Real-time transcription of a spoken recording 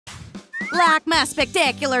Like my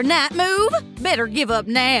spectacular night move? Better give up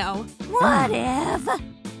now. What if?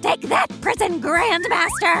 Take that, prison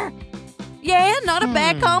grandmaster! Yeah, not a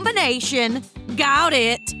bad combination. Got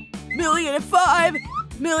it. $1,000,005,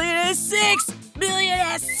 $1,000,006,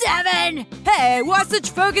 $1,000,007. Hey, why such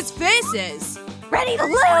focused faces? Ready to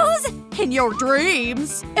lose? In your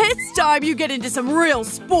dreams. It's time you get into some real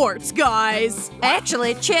sports, guys.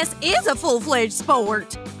 Actually, chess is a full-fledged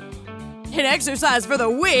sport. An exercise for the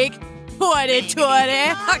weak. Hoity-toity,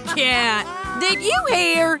 I can't. Did you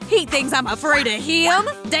hear? He thinks I'm afraid of him.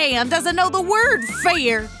 Damn, doesn't know the word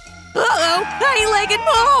fear. Uh-oh, eight-legged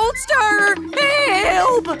monster!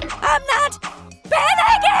 Help! I'm not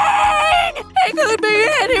panicking! It could be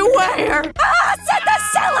anywhere! Ah, set the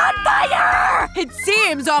cell on fire! It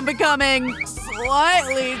seems I'm becoming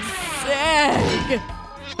slightly sick.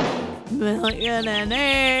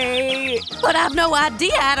 $1,000,008. But I've no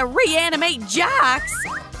idea how to reanimate Jocks.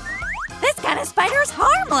 This kind of spider's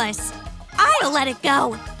harmless. I'll let it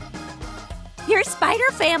go. Your spider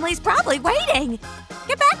family's probably waiting.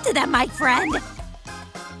 Get back to them, my friend.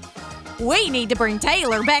 We need to bring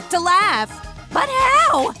Taylor back to life. But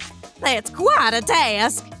how? That's quite a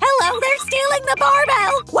task. Hello, they're stealing the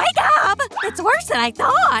barbell! Wake up! It's worse than I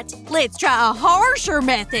thought. Let's try a harsher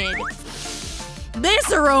method.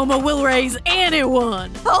 This aroma will raise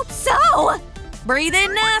anyone. Hope so! Breathe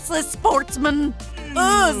in nicely, sportsman.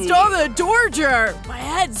 Stop the torture! My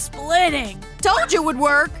head's splitting. Told you it would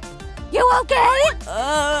work. You okay?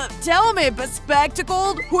 Tell me,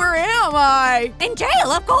 bespectacled, where am I? In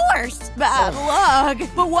jail, of course! Bad luck.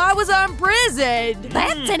 But why was I imprisoned?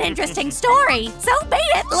 That's an interesting story. So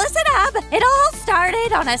beat it, listen up. It all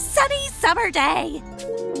started on a sunny summer day.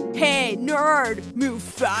 Hey, nerd, move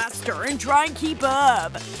faster and try and keep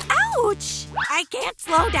up. Ouch! I can't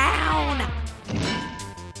slow down.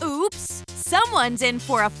 Oops, someone's in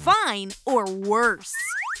for a fine or worse.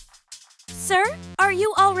 Sir, are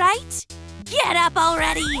you all right? Get up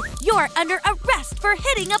already! You're under arrest for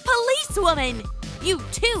hitting a policewoman! You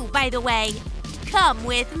too, by the way. Come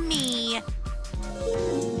with me.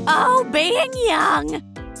 Oh, being young.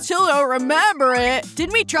 Still don't remember it.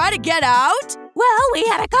 Didn't we try to get out? Well, we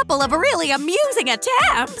had a couple of really amusing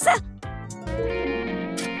attempts.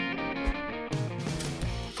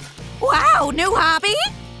 Wow, new hobby?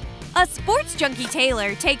 A sports junkie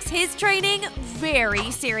Taylor takes his training very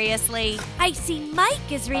seriously. I see Mike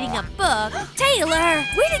is reading a book. Taylor,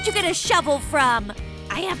 where did you get a shovel from?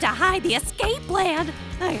 I have to hide the escape plan.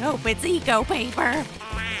 I hope it's eco paper.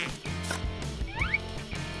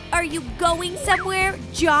 Are you going somewhere,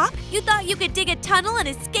 Jock? You thought you could dig a tunnel and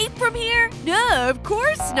escape from here? No, of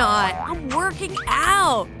course not. I'm working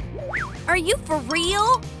out. Are you for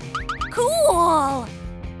real? Cool.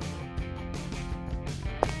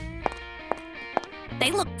 They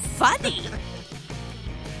look funny.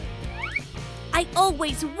 I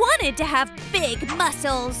always wanted to have big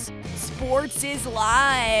muscles. Sports is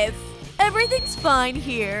life. Everything's fine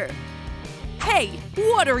here. Hey,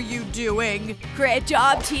 what are you doing? Great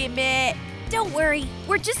job, teammate. Don't worry,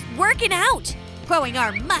 we're just working out, growing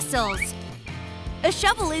our muscles. A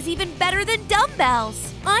shovel is even better than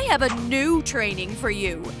dumbbells. I have a new training for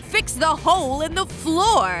you. Fix the hole in the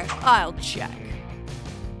floor. I'll check.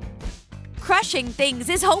 Crushing things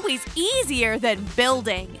is always easier than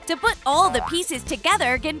building. To put all the pieces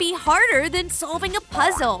together can be harder than solving a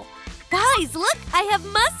puzzle. Guys, look, I have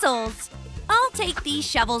muscles. I'll take these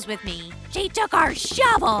shovels with me. She took our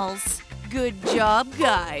shovels. Good job,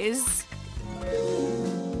 guys.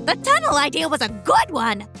 The tunnel idea was a good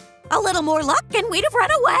one. A little more luck and we'd have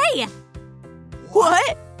run away.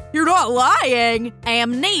 What? You're not lying.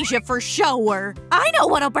 Amnesia for sure. I know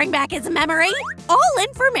what'll bring back his memory. All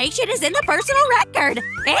information is in the personal record.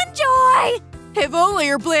 Enjoy! If only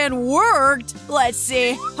your plan worked. Let's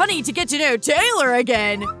see. I need to get to know Taylor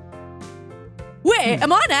again. Wait,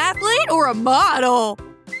 am I an athlete or a model?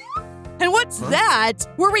 And what's that?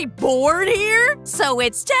 Were we bored here? So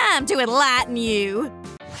it's time to enlighten you.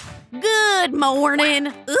 Good morning.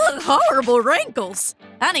 Ugh, horrible wrinkles.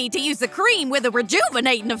 I need to use the cream with a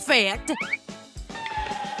rejuvenating effect.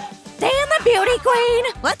 Dan the beauty queen.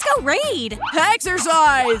 Let's go read.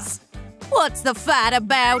 Exercise. What's the fight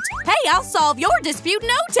about? Hey, I'll solve your dispute in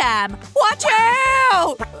no time. Watch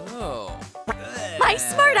out! Oh. My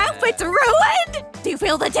smart outfit's ruined! Do you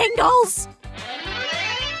feel the tingles?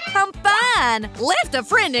 I'm fine. Left a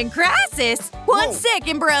friend in crisis. One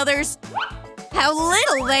second, brothers. How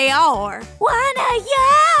little they are. Wanna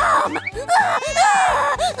yum!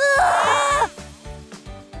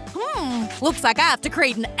 Looks like I have to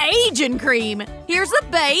create an aging cream. Here's the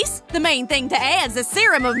base. The main thing to add is the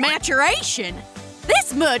serum of maturation.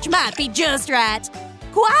 This much might be just right.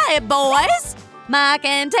 Quiet, boys! Mike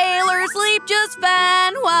and Taylor sleep just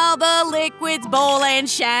fine while the liquids boil and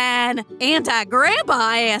shine. Anti-grandpa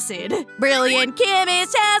acid. Brilliant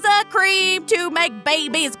chemist has a cream to make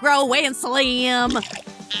babies grow and slim.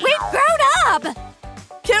 We've grown up!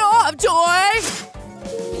 Get off, toy!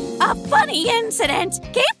 A funny incident.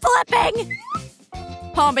 Keep flipping!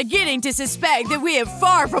 I'm beginning to suspect that we have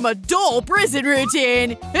far from a dull prison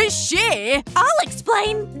routine. Is she? I'll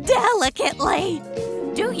explain delicately.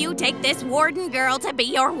 Do you take this warden girl to be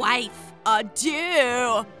your wife? I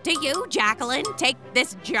do. Do you, Jacqueline, take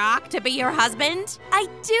this Jock to be your husband? I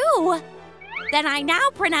do. Then I now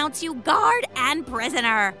pronounce you guard and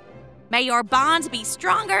prisoner. May your bonds be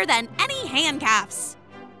stronger than any handcuffs.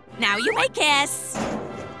 Now you may kiss.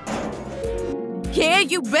 Yeah,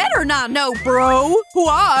 you better not know, bro.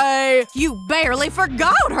 Why? You barely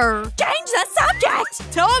forgot her. Change the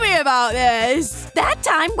subject. Tell me about this. That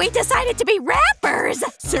time we decided to be rappers.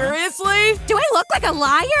 Seriously? Do I look like a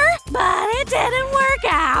liar? But it didn't work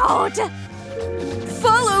out.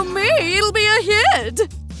 Follow me, it'll be a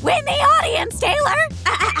hit. Win the audience, Taylor.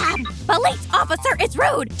 Police officer is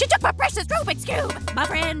rude. She took my precious Rubik's Cube. My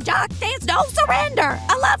friend Jock stands no surrender.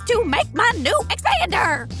 I love to make my new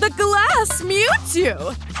expander. The glass mutes you.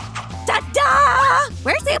 Ta-da!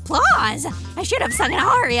 Where's the applause? I should have sung an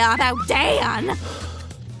aria about Dan.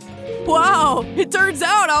 Wow, it turns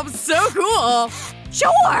out I'm so cool.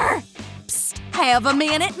 Sure. Psst, have a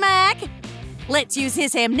minute, Mac. Let's use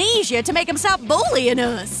his amnesia to make him stop bullying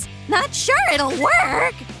us. Not sure it'll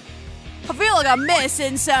work. I feel like I'm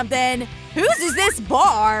missing something. Whose is this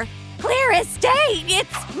bar? Clear as day,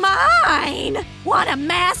 it's mine. Want a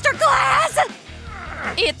master class?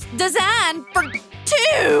 It's designed for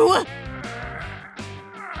two.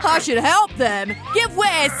 I should help them. Give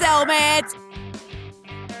way, cellmates.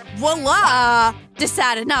 Voila!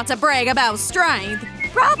 Decided not to brag about strength.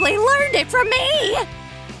 Probably learned it from me.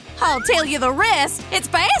 I'll tell you the rest. It's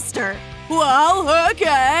faster. Well,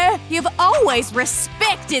 okay. You've always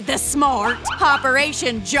respected the smart.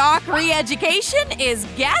 Operation Jock Re-Education is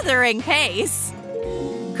gathering pace.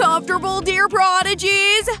 Comfortable, dear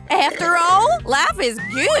prodigies? After all, life is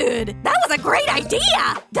good. That was a great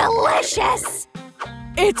idea. Delicious.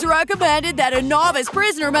 It's recommended that a novice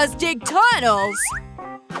prisoner must dig tunnels.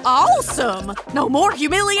 Awesome. No more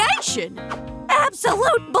humiliation.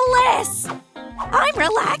 Absolute bliss. I'm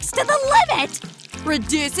relaxed to the limit.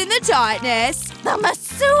 Reducing the tightness. The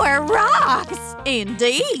masseur rocks.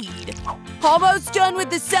 Indeed. Almost done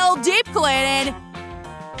with the cell deep cleaning.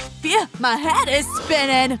 Phew, my head is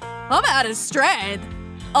spinning. I'm out of strength.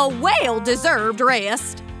 A well-deserved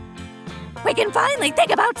rest. We can finally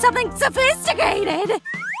think about something sophisticated.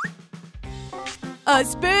 A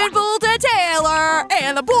spoonful to Taylor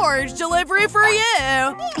and the porridge delivery for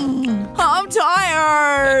you. I'm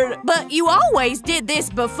tired. But you always did this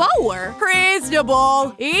before.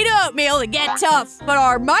 Reasonable. Eat oatmeal to get tough. But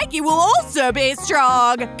our Mikey will also be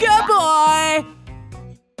strong. Good boy.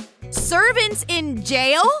 Servants in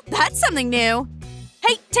jail? That's something new.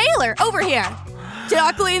 Hey, Taylor, over here. Did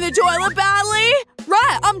I clean the toilet badly?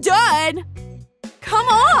 Right, I'm done. Come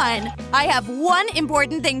on. I have one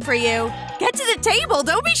important thing for you. Get to the table,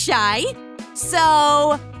 don't be shy.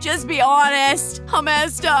 So, just be honest. I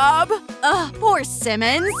messed up. Poor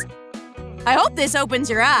Simmons. I hope this opens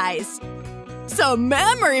your eyes. Some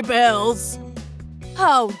memory pills.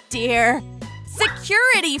 Oh dear.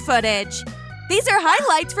 Security footage. These are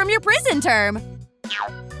highlights from your prison term.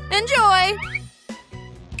 Enjoy.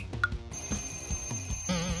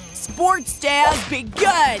 Sports day has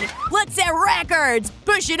begun. Let's set records.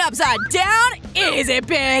 Pushing upside down, easy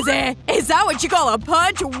peasy. Is that what you call a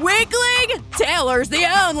punch wiggling? Taylor's the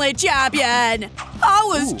only champion. I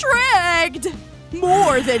was tricked.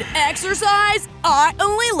 More than exercise, I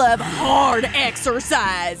only love hard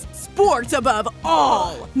exercise. Sports above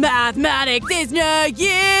all. Mathematics is no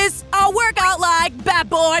use. I work out like bad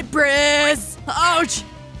boy Bruce. Ouch.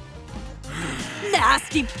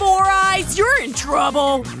 Nasty four eyes, you're in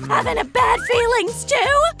trouble. Having a bad feelings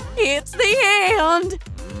too? It's the hand.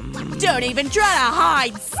 Don't even try to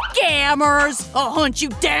hide, scammers. I'll hunt you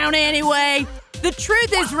down anyway. The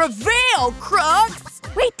truth is revealed, crooks.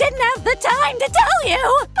 We didn't have the time to tell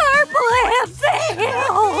you. Our plan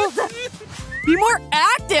failed. Be more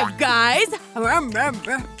active, guys.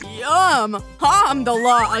 Yum. I'm the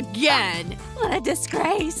law again. What a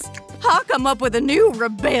disgrace. I'll come up with a new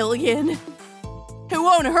rebellion. It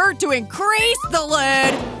won't hurt to increase the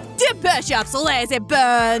load. Dip push-ups, lazy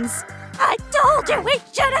bones. I told you we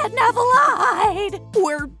shouldn't have lied!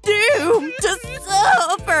 We're doomed to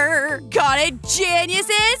suffer! Got it,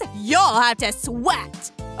 geniuses? You'll have to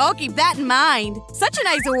sweat! I'll keep that in mind. Such a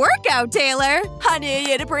nice workout, Taylor! I knew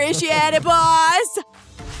you'd appreciate it, boss!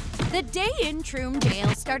 The day in Troom Jail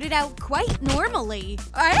started out quite normally.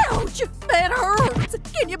 Ouch! That hurts!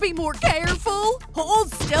 Can you be more careful?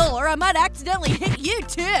 Hold still or I might accidentally hit you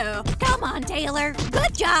too! Come on, Taylor.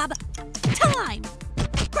 Good job. Time.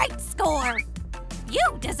 Great score.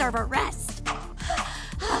 You deserve a rest.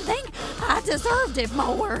 I think I deserved it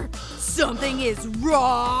more. Something is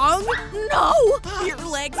wrong? No! Your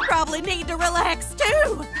legs probably need to relax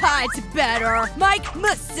too. It's better. Mike,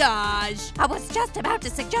 massage. I was just about to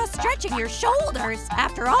suggest stretching your shoulders.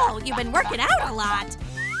 After all, you've been working out a lot.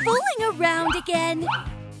 Fooling around again.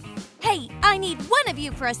 Hey, I need one of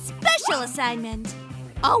you for a special assignment.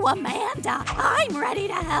 Oh, Amanda, I'm ready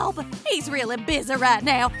to help. He's really busy right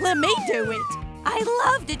now. Let me do it. I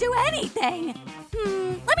love to do anything.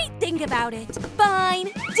 Let me think about it.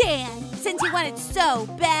 Fine, Dan, since you want it so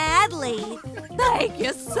badly. Thank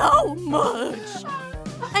you so much.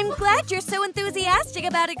 I'm glad you're so enthusiastic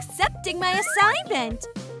about accepting my assignment.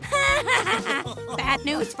 Bad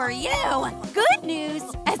news for you. Good news,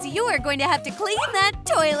 as you are going to have to clean that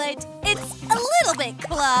toilet. It's a little bit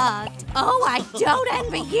clogged. Oh, I don't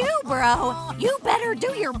envy you, bro. You better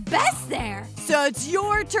do your best there. So it's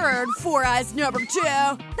your turn, Four Eyes number 2.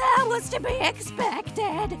 That was to be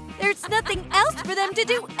expected. There's nothing else for them to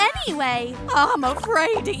do anyway. I'm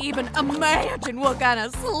afraid to even imagine what kind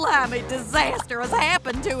of slimy disaster has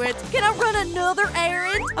happened to it. Can I run another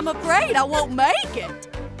errand? I'm afraid I won't make it.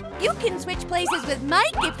 You can switch places with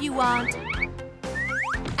Mike if you want.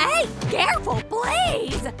 Hey, careful,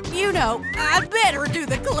 please! You know, I better do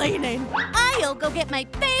the cleaning. I'll go get my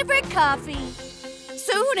favorite coffee.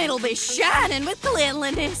 Soon it'll be shining with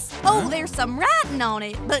cleanliness. Oh, there's some writing on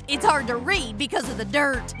it, but it's hard to read because of the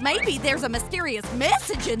dirt. Maybe there's a mysterious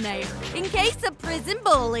message in there. In case of prison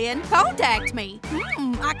bullying, contact me.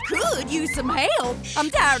 I could use some help. I'm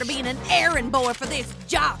tired of being an errand boy for this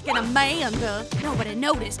Jock and Amanda. Nobody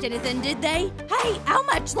noticed anything, did they? Hey, how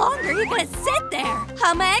much longer are you gonna sit there?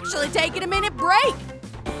 I'm actually taking a minute break.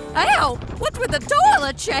 Ow! What's with the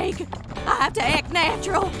toilet shake? I have to act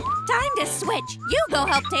natural. Time to switch. You go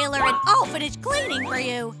help Taylor and I'll finish cleaning for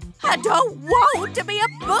you. I don't want to be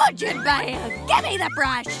a budget bag. Give me the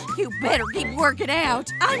brush. You better keep working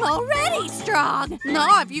out. I'm already strong.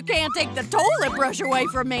 Not if you can't take the toilet brush away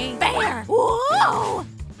from me. Fair. Whoa!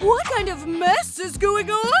 What kind of mess is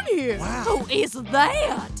going on here? Wow. Who is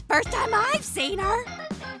that? First time I've seen her.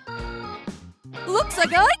 Looks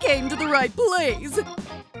like I came to the right place.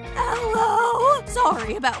 Hello?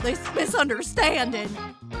 Sorry about this misunderstanding.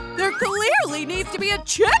 There clearly needs to be a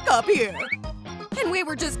checkup here. And we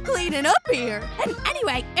were just cleaning up here. And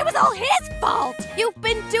anyway, it was all his fault. You've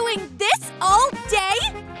been doing this all day?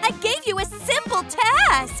 I gave you a simple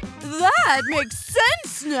task. That makes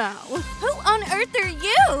sense now. Who on earth are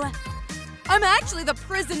you? I'm actually the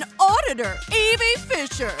prison auditor, Evie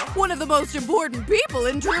Fisher, one of the most important people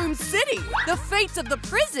in Troom City. The fates of the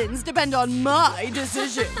prisons depend on my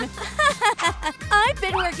decision. I've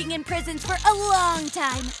been working in prisons for a long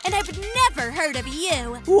time, and I've never heard of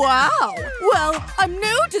you. Wow. Well, I'm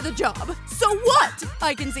new to the job. So what?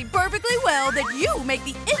 I can see perfectly well that you make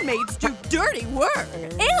the inmates do dirty work.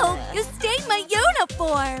 Ew, you stained my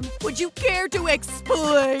uniform. Would you care to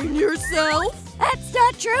explain yourself? That's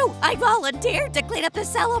not true. I volunteered to clean up the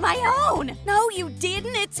cell on my own. No, you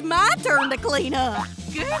didn't. It's my turn to clean up.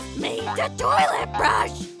 Give me the toilet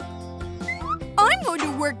brush. I'm going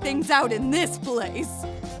to work things out in this place.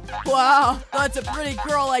 Wow, that's a pretty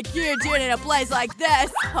girl like you doing in a place like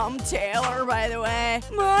this. I'm Taylor, by the way.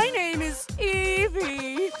 My name is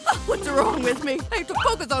Evie. What's wrong with me? I have to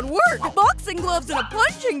focus on work. Boxing gloves and a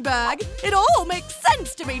punching bag. It all makes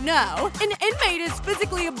sense to me now. An inmate is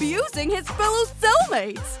physically abusing his fellow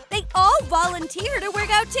cellmates. They all volunteer to work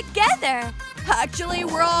out together. Actually,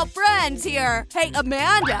 we're all friends here. Hey,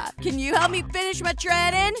 Amanda, can you help me finish my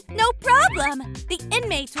training? No problem. The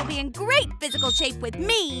inmates will be in great physical shape with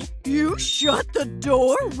me. You shut the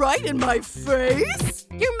door right in my face?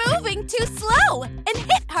 You're moving too slow. And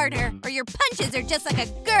hit harder, or your punches are just like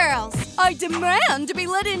a girl's. I demand to be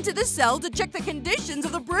let into the cell to check the conditions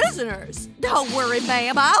of the prisoners. Don't worry,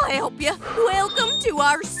 ma'am. I'll help you. Welcome to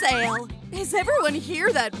our cell. Is everyone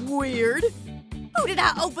here that weird? Who did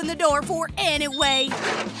I open the door for anyway?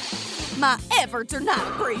 My efforts are not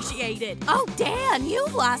appreciated. Oh, Dan,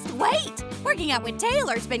 you've lost weight. Working out with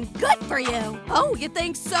Taylor's been good for you. Oh, you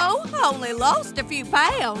think so? I only lost a few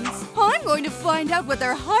pounds. I'm going to find out what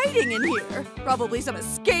they're hiding in here. Probably some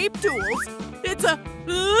escape tools. It's a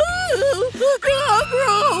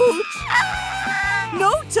cockroach!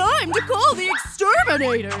 No time to call the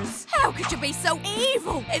exterminators! How could you be so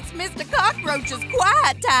evil? It's Mr. Cockroach's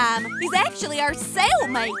quiet time. He's actually our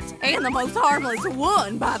cellmate. And the most harmless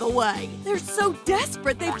one, by the way. They're so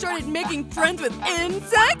desperate they've started making friends with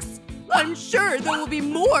insects? I'm sure there will be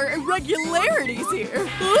more irregularities here.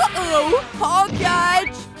 Uh-oh!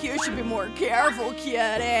 Hogcatch! You should be more careful,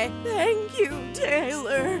 kitty. Thank you,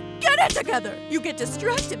 Taylor. Get it together! You get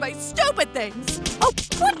distracted by stupid things. Oh,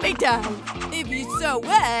 put me down! If you so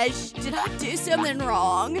wish. Did I do something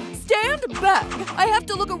wrong? Stand back! I have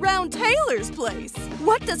to look around Taylor's place.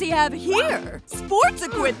 What does he have here? Sports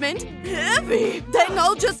equipment? Heavy! Then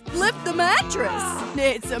I'll just flip the mattress.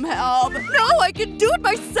 Need some help? No, I can do it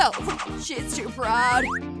myself. She's too proud.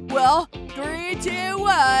 Well, 3, 2,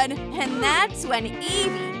 1. And that's when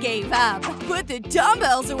Evie gave up. Put the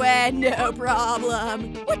dumbbells away, no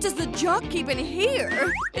problem. What does the Jock keep in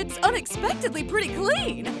here? It's unexpectedly pretty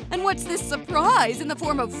clean. And what's this surprise in the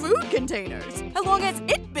form of food containers? How long has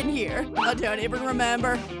it been here? I don't even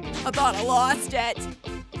remember. I thought I lost it.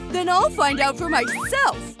 Then I'll find out for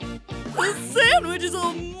myself. The sandwich is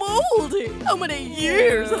all moldy. How many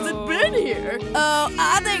years has it been here? Oh,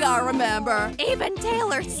 I think I remember. Even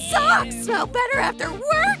Taylor's socks smell better after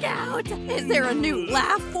workout. Is there a new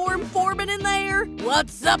laugh form forming in there?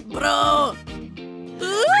 What's up, bro?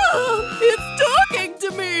 It's talking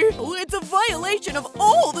to me! It's a violation of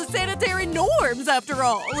all the sanitary norms, after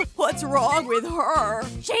all. What's wrong with her?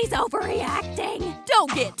 She's overreacting.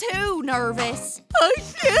 Don't get too nervous. I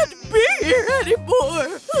can't be here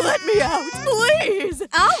anymore. Let me out, please.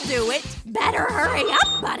 I'll do it. Better hurry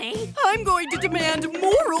up, buddy. I'm going to demand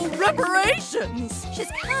moral reparations.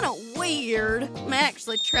 She's kind of weird. I'm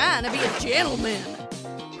actually trying to be a gentleman.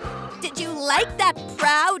 Did you like that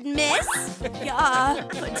proud miss? Yeah,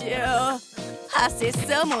 I do. I see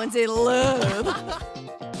someone's in love.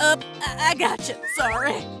 I gotcha.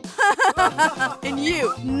 Sorry. And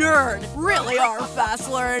you, nerd, really are a fast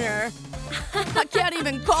learner. I can't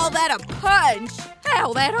even call that a punch.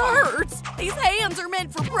 Ow, that hurts. These hands are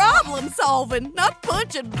meant for problem solving, not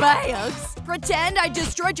punching bags. Pretend I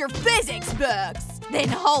destroyed your physics books. Then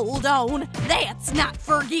hold on. That's not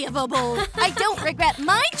forgivable. I don't regret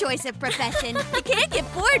my choice of profession. You can't get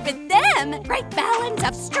bored with them. Right balance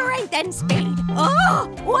of strength and speed. Oh,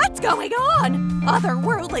 what's going on?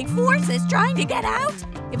 Otherworldly forces trying to get out?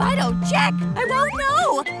 If I don't check, I won't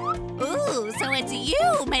know. Ooh, so it's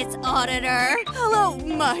you, Miss Auditor. Hello,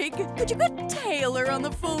 Mike. Could you get Taylor on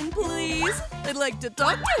the phone, please? I'd like to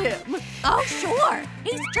talk to him. Oh, sure.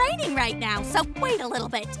 He's training right now, so wait a little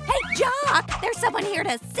bit. Hey, Jock, there's someone here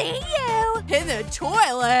to see you. In the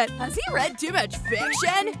toilet? Has he read too much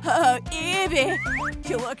fiction? Oh, Evie,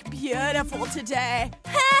 you look beautiful today.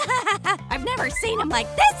 I've never seen him like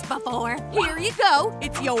this before. Here you go.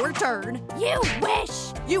 It's your turn. You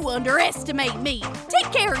wish. You underestimate me.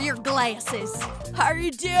 Take care of your glasses. How are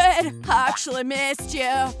you doing? I actually missed you.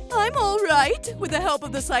 I'm all right. With the help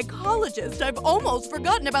of the psychologist, I've almost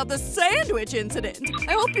forgotten about the sandwich incident.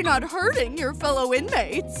 I hope you're not hurting your fellow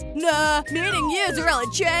inmates. Nah, meeting you's really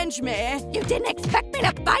changed me. You didn't expect me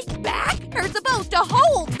to fight back? You're supposed to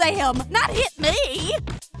hold them, not hit me.